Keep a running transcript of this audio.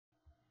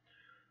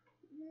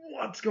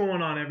What's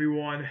going on,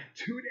 everyone?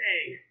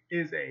 Today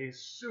is a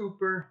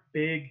super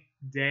big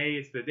day.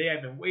 It's the day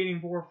I've been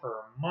waiting for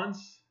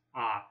months.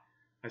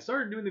 I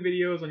started doing the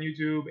videos on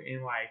YouTube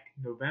in like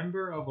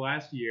November of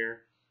last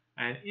year,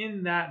 and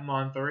in that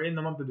month, or in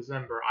the month of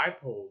December, I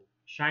pulled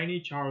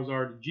Shiny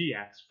Charizard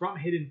GX from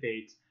Hidden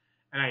Fates,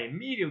 and I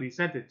immediately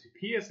sent it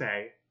to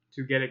PSA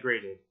to get it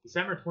graded.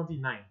 December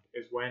 29th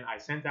is when I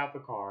sent out the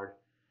card,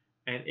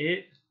 and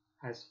it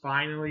has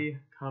finally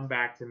come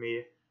back to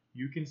me.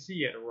 You can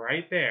see it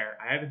right there.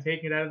 I haven't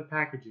taken it out of the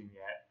packaging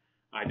yet.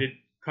 I did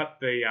cut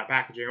the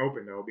packaging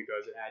open, though,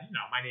 because it had,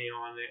 my name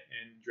on it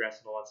and dress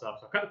and all that stuff.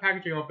 So I cut the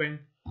packaging open.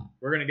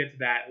 We're going to get to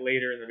that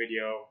later in the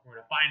video. We're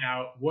going to find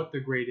out what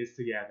the grade is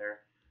together.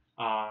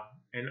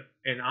 And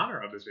in honor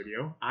of this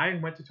video, I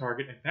went to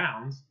Target and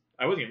found,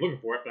 I wasn't even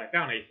looking for it, but I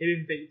found a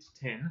Hidden Fates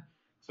tin.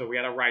 So we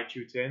had a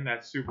Raichu tin.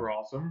 That's super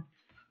awesome.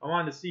 I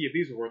wanted to see if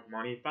these were worth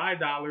money.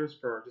 $5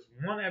 for just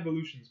one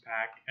Evolutions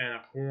pack and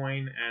a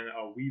coin and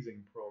a Weezing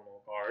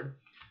promo card.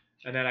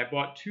 And then I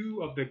bought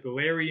two of the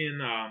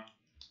Galarian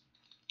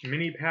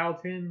mini PAL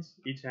tins.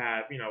 Each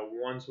have,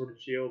 one Sword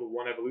and Shield,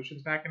 one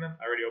Evolutions pack in them.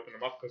 I already opened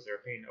them up because they're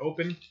a pain to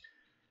open.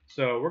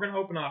 So we're going to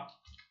open up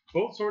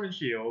both Sword and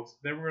Shields.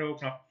 Then we're going to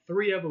open up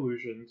 3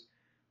 Evolutions.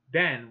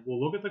 Then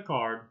we'll look at the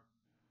card.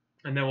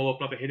 And then we'll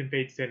open up the Hidden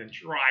Fates tin and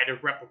try to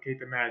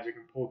replicate the magic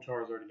and pull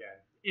Charizard again.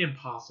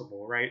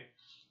 Impossible, right?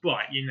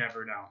 But you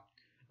never know.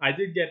 I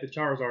did get the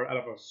Charizard out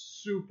of a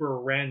super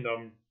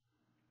random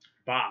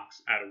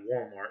box at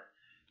Walmart.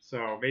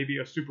 So maybe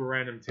a super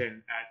random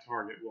tin at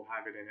Target will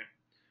have it in it.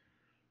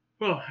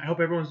 Well, I hope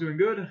everyone's doing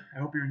good. I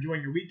hope you're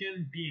enjoying your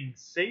weekend, being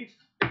safe.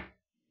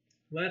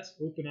 Let's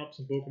open up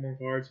some Pokemon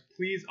cards.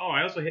 Please. Oh,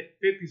 I also hit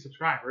 50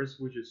 subscribers,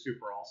 which is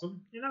super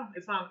awesome.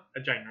 It's not a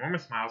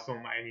ginormous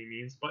milestone by any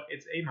means, but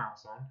it's a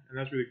milestone. And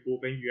that's really cool.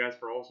 Thank you guys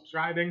for all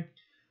subscribing.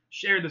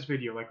 Share this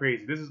video like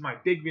crazy. This is my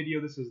big video.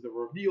 This is the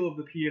reveal of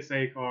the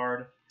PSA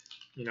card.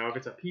 If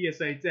it's a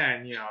PSA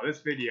 10,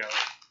 this video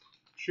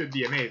should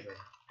be amazing.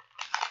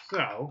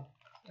 So,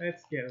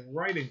 let's get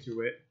right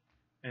into it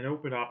and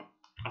open up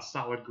a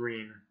solid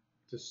green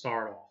to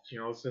start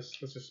off. Let's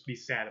just be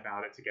sad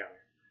about it together.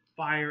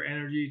 Fire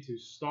energy to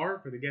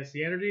start for the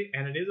Guessy energy,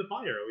 and it is a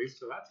fire release,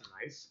 so that's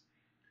nice.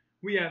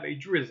 We have a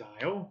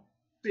Drizzile,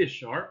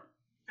 Bisharp,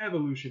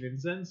 Evolution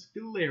Incense,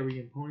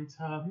 Galarian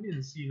Ponyta,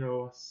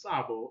 Mincino,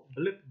 Sabo,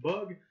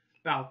 Blipbug,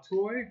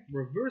 Baltoy,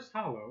 Reverse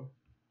Hollow,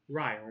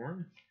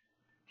 Rhyhorn,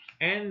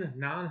 and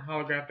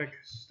non-holographic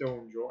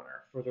Stone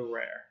Joiner for the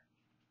rare.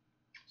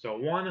 So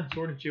one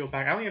Sword and Shield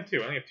pack. I only have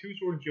 2. I only have 2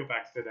 Sword and Shield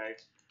packs today.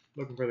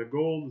 Looking for the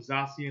gold,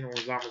 Zacian, or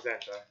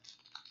Zamazenta.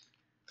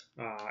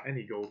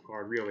 Any gold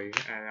card, really.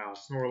 And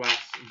Snorlax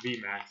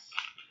VMAX.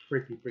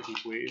 Pretty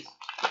please.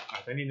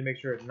 I need to make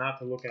sure not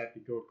to look at the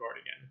gold card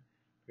again.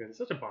 Because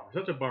it's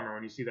such a bummer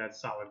when you see that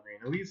solid green.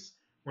 At least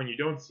when you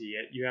don't see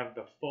it, you have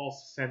the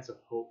false sense of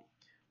hope.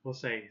 We'll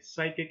say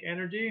Psychic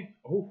Energy.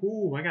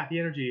 Oh, I got the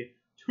energy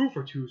 2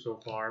 for 2 so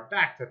far,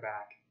 back to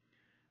back.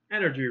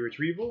 Energy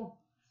Retrieval,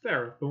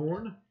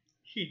 Ferrothorn,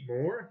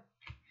 Heatmore,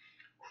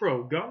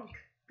 Croagunk,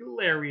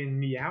 Galarian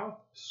Meowth,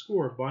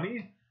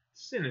 Scorbunny,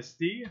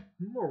 Sinistea,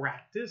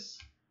 Maractus,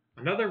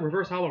 another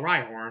Reverse Hollow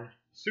Rhyhorn,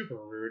 super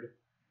rude,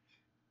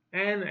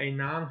 and a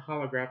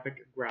non-holographic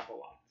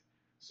Grapploct.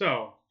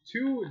 So,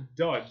 2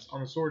 duds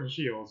on the Sword and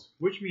Shields,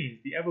 which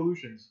means the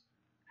Evolutions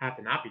have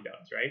to not be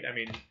duds, right?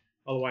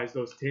 Otherwise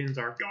those tins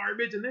are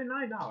garbage, and they're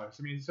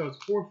 $9. So it's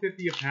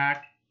 $4.50 a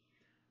pack,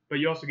 but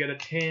you also get a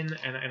tin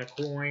and a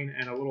coin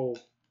and a little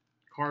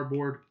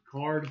cardboard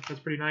card. That's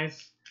pretty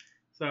nice.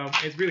 So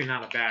it's really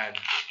not a bad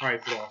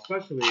price at all,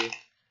 especially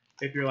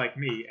if you're like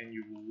me and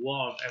you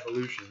love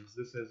Evolutions.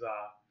 This is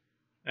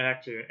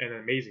actually an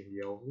amazing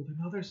deal with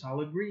another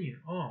solid green.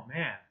 Oh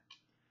man,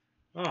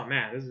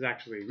 this is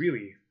actually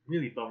really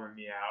bumming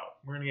me out.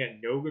 We're going to get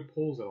no good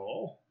pulls at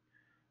all.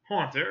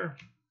 Haunter.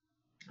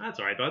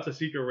 That's alright, though. That's a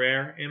secret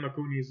rare.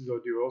 Imakuni's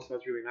Zoduo, so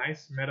that's really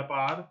nice.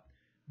 Metapod.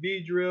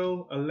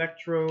 Beedrill.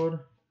 Electrode.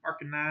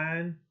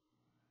 Arcanine.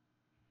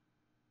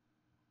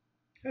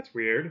 That's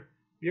weird.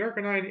 The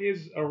Arcanine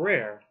is a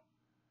rare.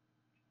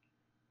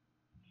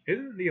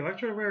 Isn't the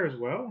Electrode rare as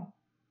well?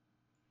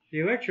 The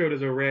Electrode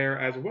is a rare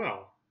as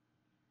well.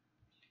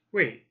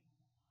 Wait.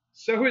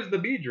 So is the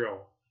Beedrill.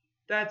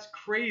 That's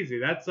crazy.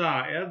 That's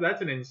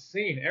an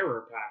insane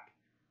error pack.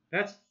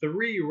 That's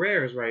 3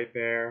 rares right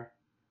there.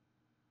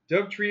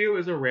 Dugtrio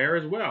is a rare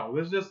as well.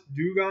 There's just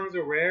Dugong's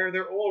a rare.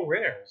 They're all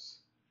rares.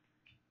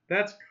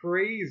 That's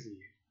crazy.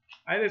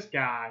 I just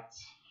got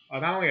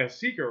not only a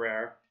secret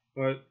rare,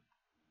 but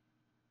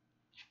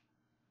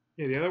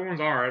yeah, the other ones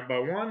are.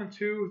 But 1,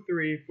 2,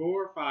 3,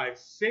 4, 5,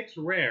 6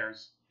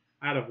 rares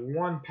out of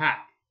 1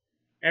 pack.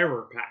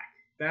 Error pack.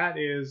 That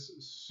is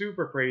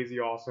super crazy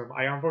awesome.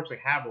 I unfortunately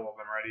have all of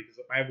them already because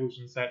my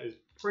Evolution set is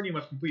pretty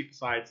much complete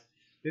besides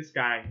this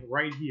guy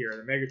right here,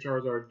 the Mega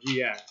Charizard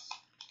GX.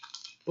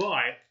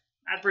 But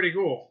that's pretty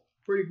cool.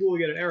 Pretty cool to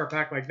get an error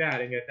pack like that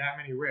and get that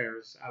many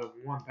rares out of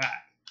 1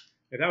 pack.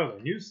 If that was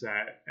a new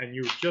set and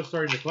you were just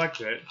starting to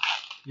collect it,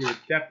 you would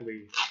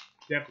definitely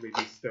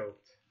be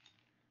stoked.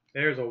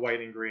 There's a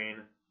white and green.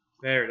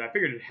 There, I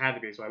figured it had to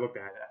be, so I looked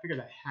at it. I figured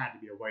that had to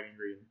be a white and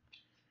green.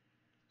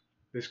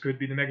 This could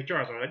be the Mega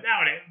Charizard. I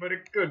doubt it, but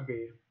it could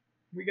be.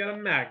 We got a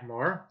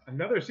Magmar,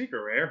 another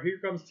Secret Rare. Here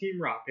comes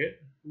Team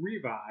Rocket,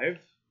 Revive,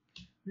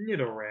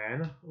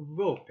 Nidoran,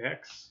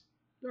 Vulpix,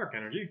 Dark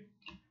Energy,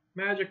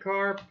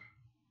 Magikarp,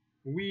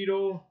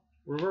 Weedle,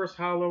 Reverse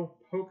Hollow,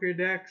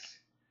 Pokédex,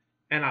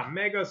 and a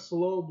Mega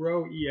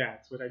Slowbro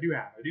EX, which I do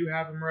have. I do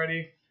have them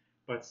ready,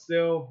 but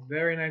still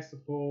very nice to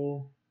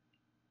pull.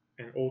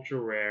 An Ultra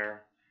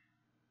Rare.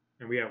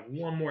 And we have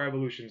one more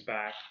Evolutions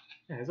back.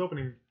 Yeah, his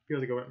opening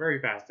feels like it went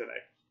very fast today.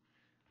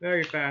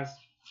 Very fast.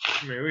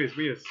 I mean, we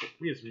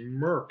just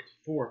murked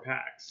 4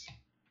 packs.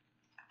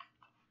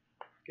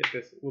 Get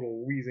this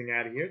little wheezing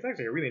out of here. It's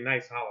actually a really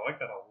nice hollow. I like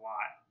that a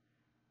lot.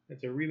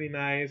 It's a really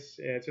nice,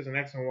 it's just an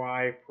X and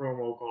Y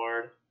promo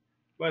card.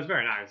 But it's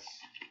very nice.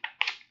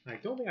 I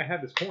don't think I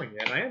have this coin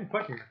yet. I am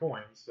collecting the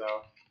coins, so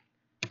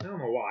I don't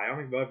know why. I don't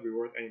think they'll ever be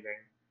worth anything.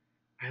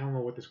 I don't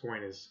know what this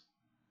coin is.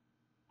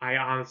 I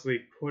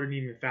honestly couldn't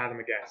even fathom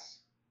a guess.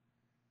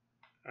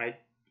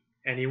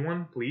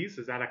 Anyone, please?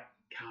 Is that a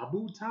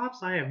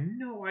Kabutops? I have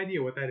no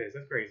idea what that is.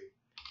 That's crazy.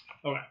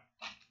 Okay.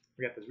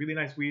 We got this really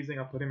nice Weezing.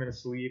 I'll put him in a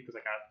sleeve because I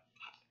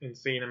got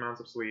insane amounts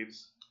of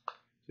sleeves.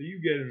 So you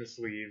get in the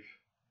sleeve.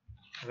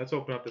 And let's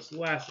open up this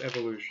last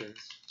Evolutions.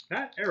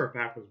 That error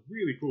pack was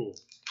really cool.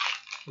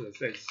 What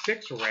does it say?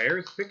 6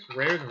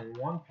 rares in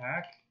 1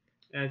 pack.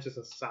 And it's just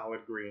a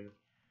solid green.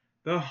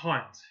 The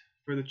hunt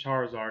for the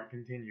Charizard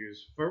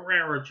continues.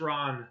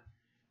 Ferreratron,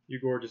 you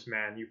gorgeous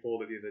man. You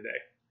pulled it the other day.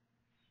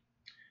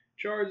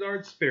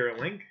 Charizard, Spirit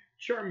Link,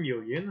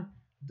 Charmeleon,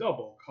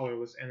 Double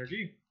Colorless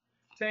Energy,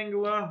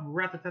 Tangela,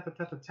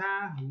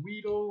 Ratatatatata,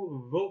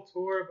 Weedle,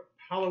 Voltorb,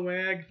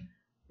 Poliwag.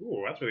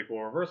 Ooh, that's really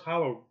cool. Reverse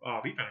Hollow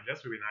Leaf Energy,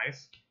 that's really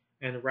nice.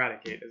 And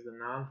Eradicate is the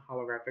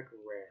non-holographic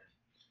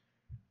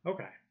rare.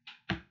 Okay.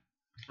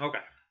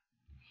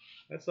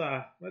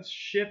 Let's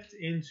shift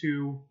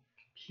into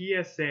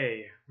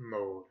PSA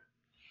mode.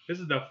 This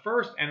is the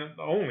first and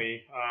the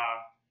only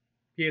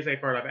PSA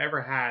card I've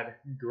ever had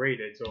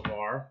graded so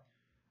far.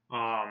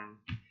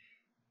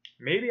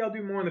 Maybe I'll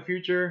do more in the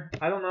future.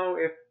 I don't know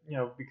if,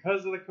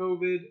 because of the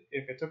COVID,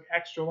 if it took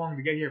extra long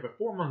to get here, but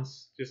 4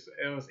 months,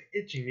 it was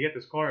itching to get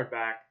this card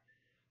back.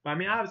 But I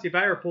mean, obviously, if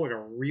I ever pull like a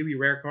really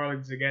rare card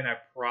like this again, I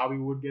probably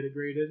would get it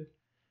graded.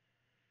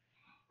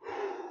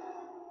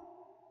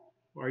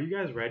 Are you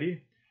guys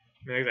ready?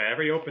 I mean, like I said, I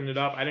already opened it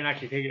up. I didn't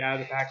actually take it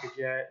out of the package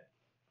yet.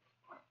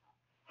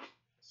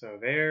 So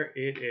there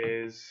it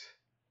is.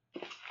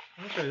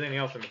 I'm not sure there's anything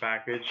else in the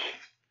package.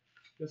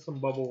 Just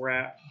some bubble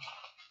wrap.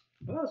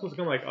 I thought it was supposed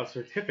to come like a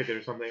certificate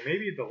or something.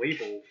 Maybe the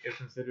label is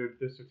considered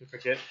the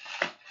certificate.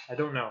 I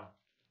don't know.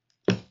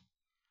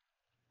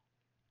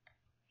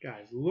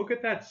 Guys, look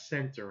at that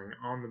centering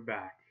on the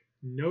back.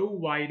 No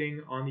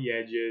whiting on the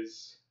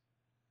edges.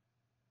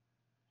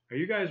 Are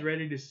you guys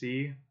ready to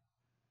see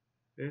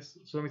this?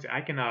 So let me see.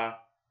 I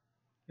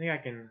think I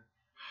can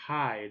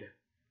hide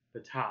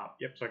the top.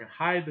 Yep, so I can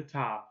hide the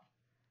top.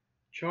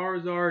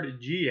 Charizard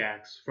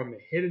GX from the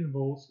Hidden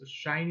Vaults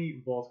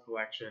Shiny Vault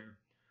Collection.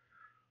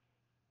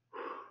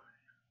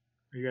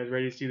 Are you guys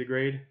ready to see the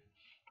grade?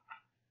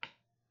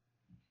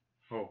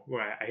 Oh,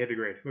 well, I hit the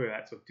grade. Look at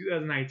that. So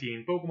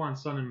 2019 Pokemon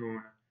Sun and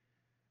Moon.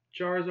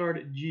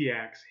 Charizard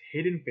GX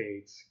Hidden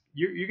Fates.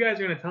 You guys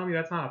are going to tell me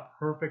that's not a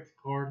perfect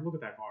card? Look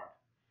at that card.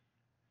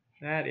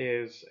 That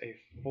is a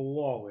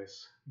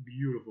flawless,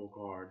 beautiful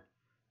card.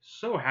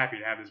 So happy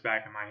to have this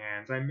back in my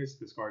hands. I miss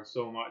this card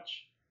so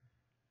much.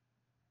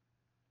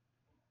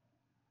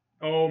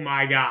 Oh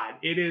my god.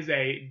 It is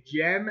a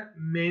Gem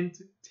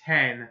Mint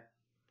 10.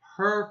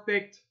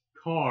 Perfect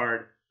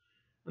card.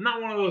 I'm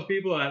not one of those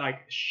people that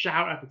like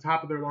shout at the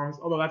top of their lungs,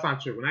 although that's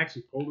not true. When I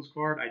actually pulled this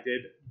card, I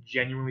did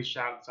genuinely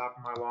shout at the top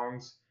of my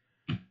lungs.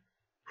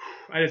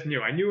 I just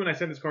knew. I knew when I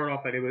sent this card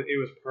off that it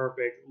was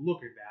perfect. Look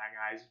at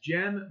that, guys.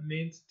 Gem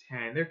Mint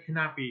 10. There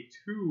cannot be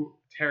too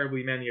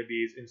terribly many of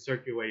these in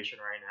circulation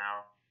right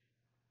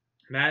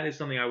now. That is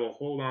something I will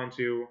hold on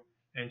to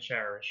and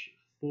cherish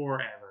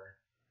forever.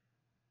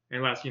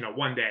 Unless,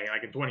 one day,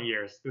 like in 20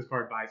 years, this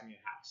card buys me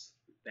a house.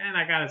 Then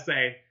I gotta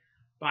say,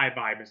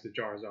 bye-bye, Mr.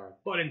 Charizard.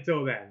 But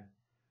until then,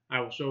 I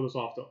will show this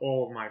off to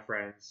all of my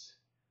friends.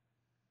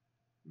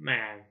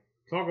 Man,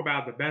 talk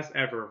about the best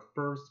ever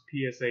first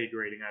PSA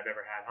grading I've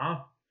ever had,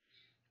 huh?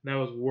 That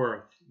was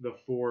worth the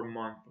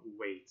 4-month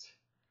wait.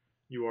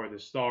 You are the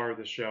star of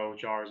the show,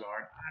 Charizard.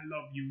 I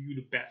love you. You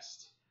the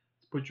best.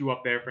 Let's put you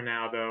up there for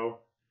now,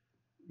 though.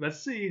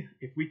 Let's see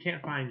if we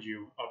can't find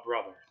you a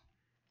brother.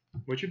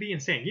 Which would be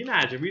insane. Can you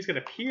imagine? We just got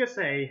a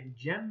PSA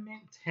Gem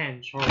Mint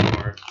 10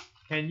 Charizard.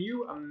 Can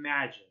you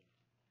imagine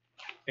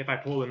if I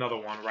pulled another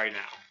one right now?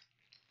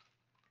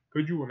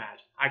 Could you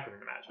imagine? I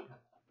couldn't imagine.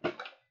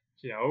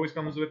 So it always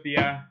comes with the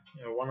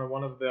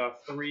one of the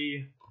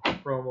 3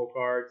 promo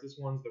cards. This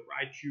one's the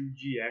Raichu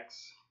GX,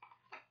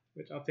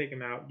 which I'll take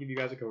him out, give you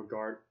guys a code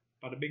card.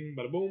 Bada bing,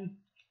 bada boom.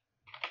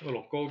 A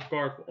little code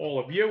card for all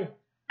of you.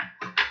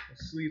 I'll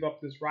sleeve up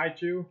this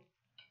Raichu.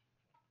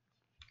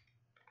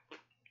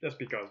 Just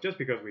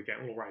because we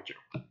can. Little Raichu.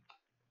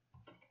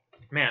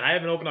 Man, I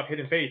haven't opened up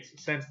Hidden Fates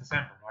since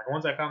December. Like,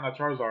 once I found that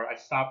Charizard, I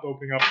stopped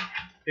opening up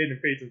Hidden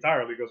Fates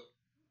entirely because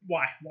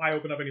why? Why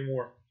open up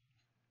anymore?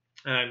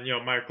 And, you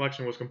know, my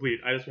collection was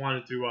complete. I just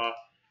wanted to,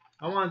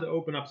 I wanted to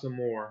open up some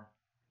more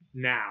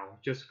now,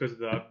 just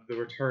because of the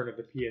return of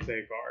the PSA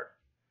card.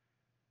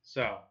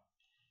 So,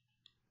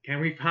 can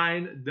we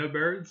find the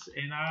birds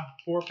in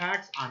 4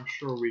 packs? I'm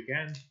sure we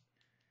can.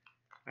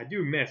 I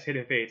do miss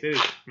Hidden Fates. It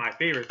is my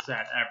favorite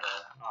set ever.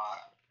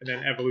 And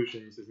then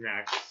Evolutions is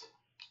next.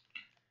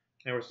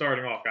 And we're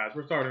starting off, guys.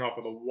 We're starting off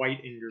with a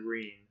white and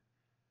green.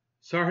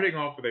 Starting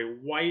off with a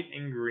white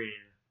and green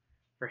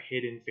for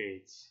Hidden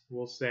Fates.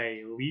 We'll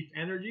say Leaf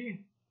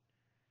Energy.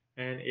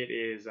 And it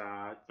is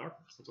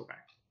Darkness. That's okay.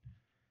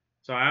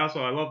 So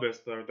I love this.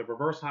 The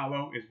reverse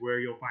holo is where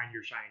you'll find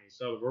your shiny.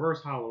 So the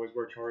reverse holo is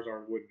where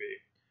Charizard would be.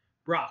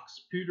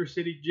 Brock's Pewter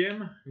City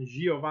Gym,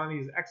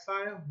 Giovanni's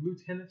Exile,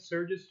 Lieutenant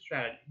Surge's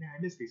Strategy. Man,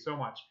 I miss these so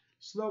much.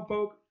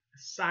 Slowpoke,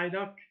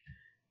 Psyduck,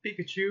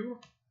 Pikachu,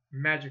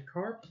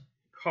 Magikarp,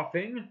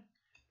 Coughing.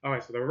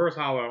 Alright, so the reverse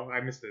holo,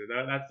 I missed it.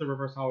 That's the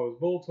reverse holo's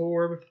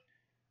Voltorb.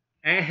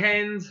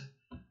 And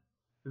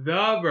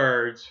the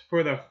birds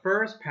for the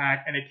first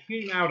pack, and it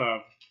came out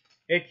of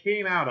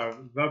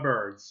the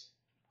birds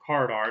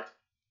card art.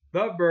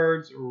 The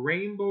birds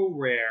Rainbow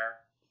Rare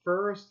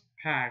first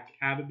pack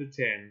out of the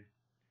tin.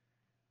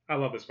 I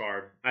love this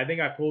card. I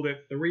think I pulled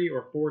it 3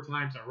 or 4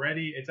 times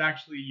already. It's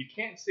actually, you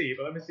can't see,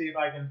 but let me see if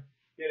I can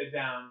get it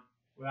down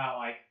without,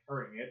 like,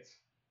 hurting it.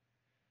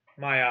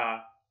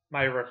 My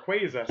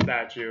Rayquaza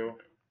statue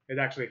is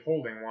actually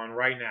holding one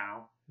right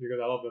now because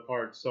I love the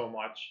card so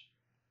much.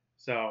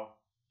 So,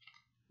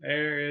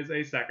 there is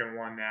a second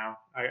one now.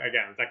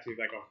 Again, it's actually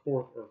like a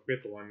 4th or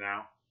 5th one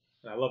now.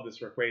 And I love this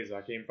Rayquaza.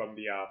 It came from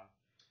the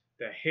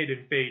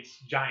Hidden Fates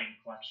Giant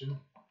Collection.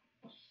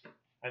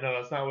 I know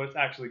that's not what it's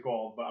actually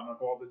called, but I'm going to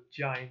call it the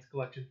Giants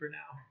Collection for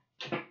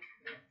now.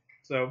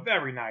 So,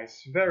 very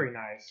nice. Very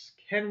nice.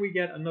 Can we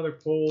get another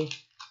pull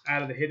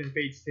out of the Hidden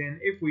Fates tin?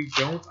 If we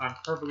don't, I'm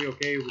perfectly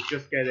okay with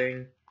just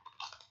getting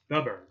the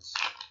birds.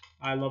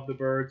 I love the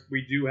birds.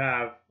 We do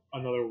have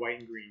another white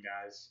and green,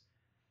 guys.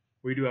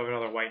 We do have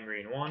another white and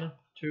green. 1,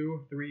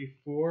 2, 3,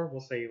 4. We'll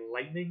say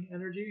Lightning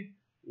Energy.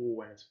 Ooh,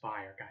 and it's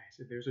fire, guys.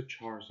 If there's a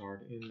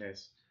Charizard in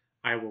this,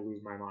 I will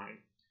lose my mind.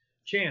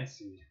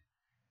 Chansey.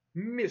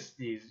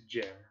 Misty's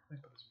Gem. Let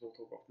me put this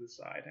Voltorb off to the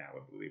side. I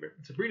would believe it.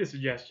 Sabrina's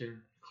Suggestion.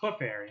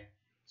 Clefairy.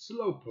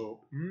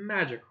 Slowpoke.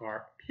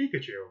 Magikarp.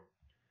 Pikachu.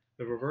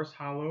 The reverse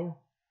holo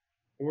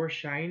or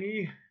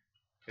shiny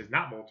is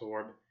not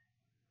Voltorb.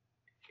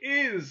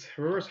 Is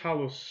reverse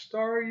holo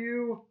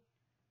Staryu.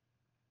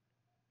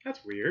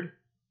 That's weird.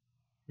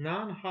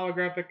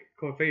 Non-holographic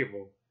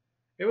Clefable.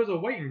 It was a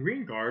white and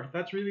green card.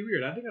 That's really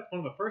weird. I think that's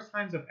one of the first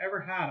times I've ever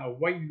had a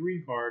white and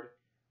green card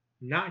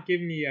not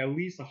giving me at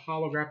least a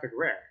holographic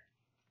rare.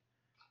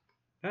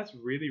 That's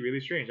really, really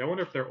strange. I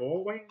wonder if they're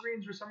all white and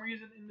greens for some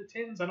reason in the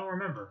tins. I don't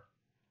remember.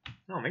 I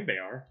don't think they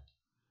are.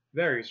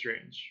 Very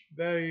strange.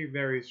 Very,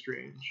 very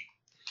strange.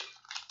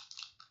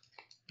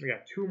 We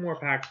got 2 more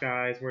packs,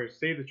 guys. We're going to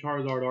save the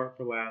Charizard art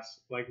for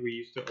last, like we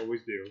used to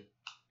always do.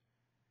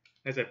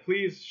 As I said,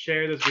 please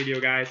share this video,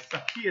 guys. It's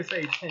a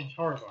PSA 10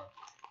 Charizard.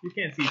 You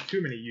can't see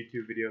too many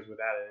YouTube videos with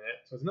that in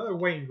it. So it's another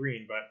white and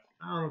green, but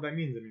I don't know if that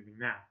means anything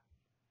now.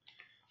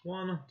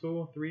 1,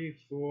 2, 3,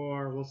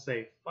 4. We'll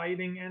say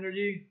Fighting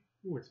Energy.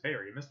 Ooh, it's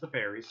Fairy. You missed the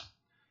fairies.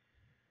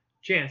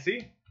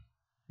 Chansey.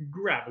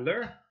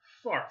 Graveler.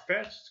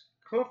 Farfetch'd.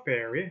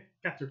 Clefairy.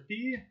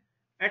 Caterpie.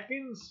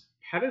 Ekans.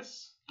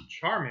 Pettis.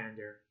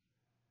 Charmander.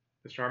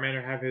 Does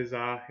Charmander have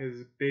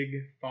his big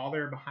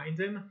father behind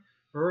him?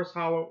 Reverse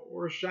holo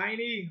or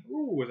shiny?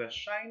 Ooh, with a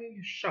shiny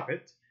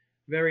Shuppet.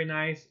 Very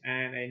nice.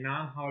 And a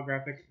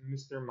non-holographic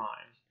Mr. Mime.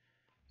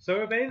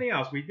 So if anything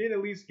else, we did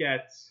at least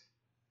get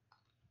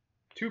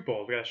 2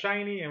 pulls. We got a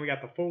shiny and we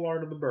got the full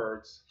art of the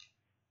birds.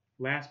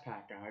 Last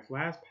pack, guys.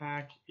 Last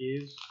pack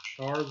is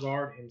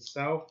Charizard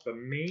himself, the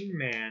main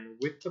man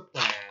with the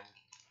plan.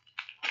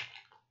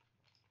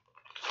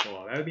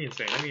 Well, that would be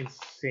insane. That would be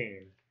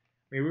insane.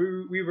 I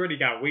mean, we've already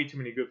got way too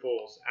many good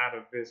pulls out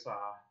of this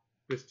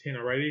this tin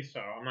already, so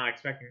I'm not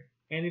expecting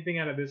anything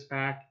out of this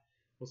pack.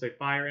 We'll say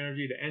Fire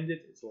Energy to end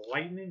it. It's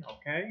Lightning,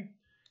 okay.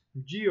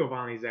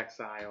 Giovanni's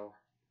Exile.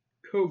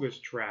 Koga's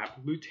Trap.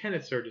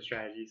 Lieutenant Surge's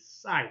Strategy.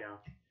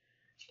 Psyduck.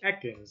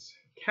 Ekans.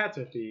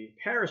 Caterpie.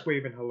 Paris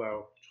Wave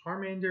Hello.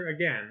 Charmander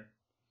again.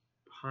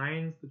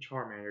 Behind the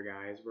Charmander,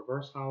 guys.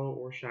 Reverse holo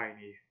or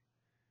shiny.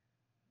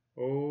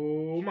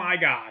 Oh my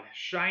god.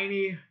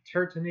 Shiny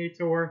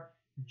Turtonator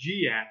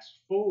GX.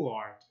 Full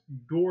art.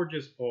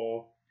 Gorgeous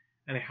pull.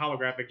 And a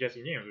holographic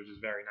Jesse James, which is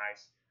very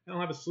nice. I don't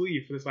have a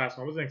sleeve for this last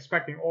one. I wasn't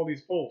expecting all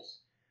these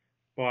pulls.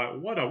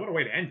 But what a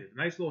way to end it.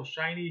 Nice little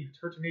shiny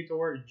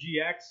Turtonator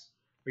GX.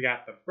 We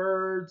got the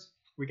birds.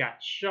 We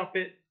got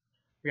Shuppet.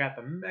 We got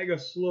the Mega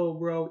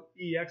Slowbro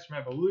EX from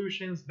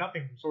Evolutions.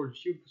 Nothing from Sword and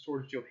Shield because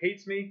Sword and Shield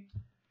hates me.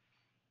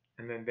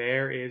 And then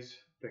there is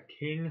the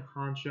King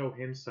Honcho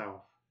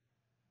himself.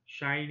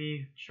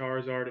 Shiny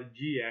Charizard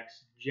GX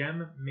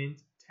Gem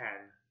Mint 10.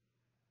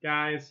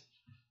 guys,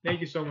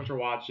 thank you so much for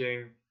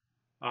watching.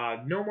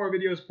 No more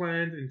videos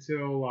planned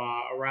until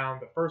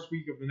around the first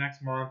week of the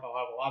next month.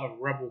 I'll have a lot of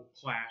Rebel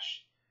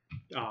Clash,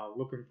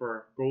 looking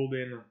for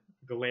Golden,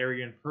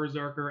 Galarian,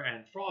 Berserker,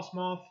 and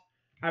Frostmoth.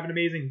 Have an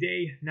amazing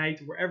day,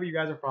 night, wherever you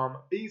guys are from.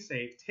 Be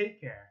safe, take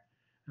care,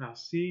 and I'll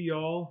see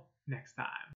y'all next time.